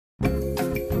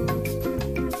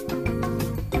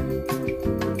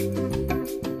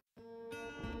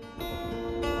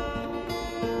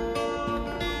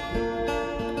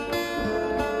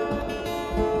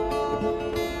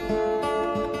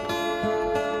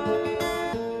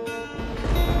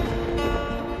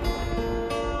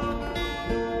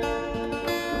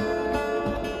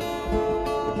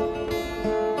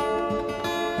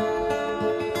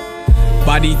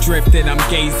Body drifted, I'm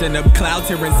gazing up clouds,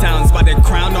 hearing sounds by the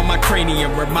crown on my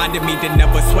cranium. Reminded me to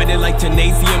never sweat it like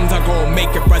gymnasiums. I go make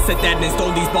it, rust at that and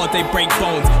stole these balls, they break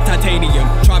bones. Titanium,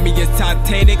 try me as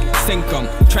Titanic, sink 'em.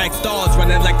 Track stars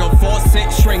running like a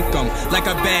faucet, shrink 'em. Like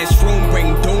a bad shroom,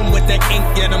 bring doom with the ink,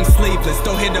 yet I'm sleeveless.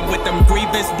 Still hit 'em with them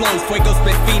grievous blows. Fuego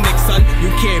spit Phoenix, son. You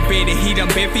can't bear the heat,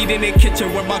 I'm bare feet in the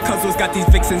kitchen where my cousins got these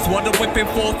vixens. Water whipping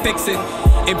for fixing.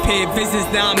 Impaired visits,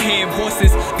 now I'm hearing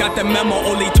voices. Got the memo,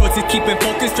 only choices keeping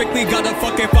focus. Strictly gotta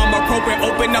fuck if I'm appropriate.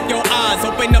 Open up your eyes,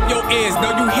 open up your ears.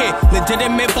 Know you hear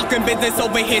legitimate fucking business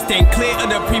over here. Stand clear of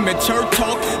the premature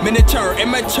talk. Miniature,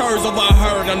 immatures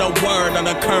overheard on a word on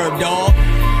a curve, dawg.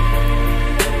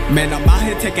 Man, I'm out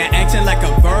here taking action like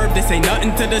a verb. This ain't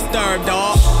nothing to disturb,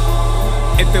 dawg.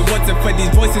 If it wasn't for these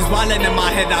voices wildin' in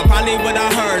my head, I probably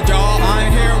would've heard, y'all. I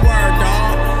ain't hear a word,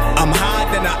 dawg. I'm higher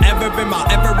than I ever been, my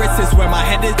Everest is where my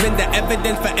head has been. The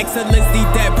evidence for excellence, these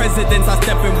dead presidents I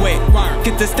steppin' with.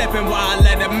 Get to steppin' while I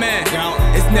let them in.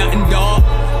 It's nothing, dawg.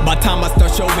 By time I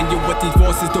start showing you what these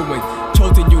voices doing.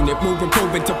 Chosen unit, moving,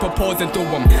 proving to proposing through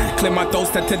them. Clear my throat,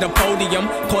 step to the podium,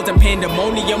 causing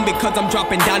pandemonium because I'm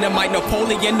dropping dynamite,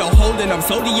 Napoleon, no holding them.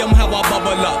 Sodium, how I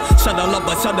bubble up. Shut them up,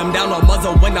 but shut them down on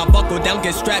muzzle when I buckle down,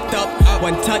 get strapped up.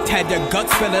 One touch had your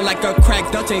guts feeling like a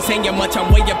cracked Dutch. Ain't saying much,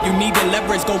 I'm way up, you need the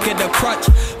leverage, go get a crutch.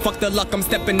 Fuck the luck, I'm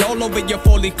stepping all over your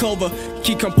 4-leaf clover.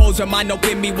 Keep composure, mind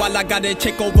open me while I got a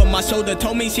chick over my shoulder.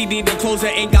 Told me she needed closer,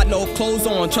 ain't got no clothes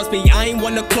on. Trust me, I ain't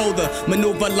wanna clothe her.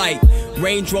 Maneuver like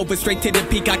Range Rover straight to the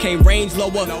peak, I can't range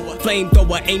lower.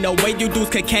 Flamethrower, ain't no way you dudes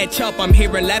could catch up. I'm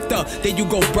hearing laughter, then you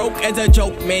go broke as a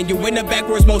joke. Man, you in a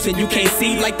backwards motion, you can't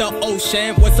see like the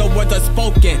ocean. What's the words are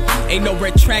spoken? Ain't no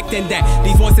retracting that.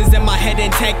 These voices in my head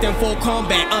intact in full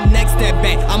combat. I'm next step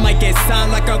back, I might get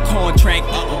signed like a contract.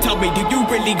 Tell me, do you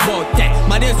really want that?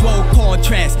 Might as well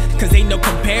contrast, cause ain't no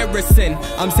comparison.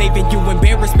 I'm saving you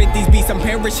embarrassment, these beats I'm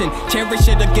perishing. Cherish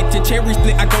it or get your cherry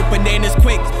split, I go bananas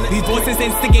quick. These voices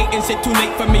instigating shit, too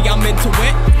late for me, I'm into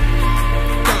it.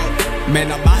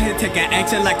 Man, I'm out here taking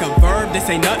action like a verb. This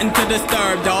ain't nothing to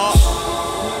disturb, dawg.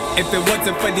 If it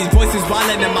wasn't for these voices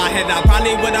wildin' in my head, I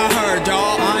probably would've heard,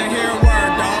 y'all. I ain't hear a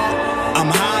word, dawg. I'm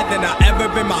higher than I ever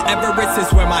been, my Everest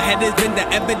is where my head has been. The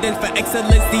evidence for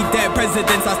excellence, these dead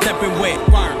presidents I steppin' with.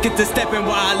 Get to steppin'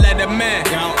 while I let them in.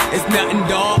 It's nothing,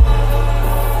 dawg.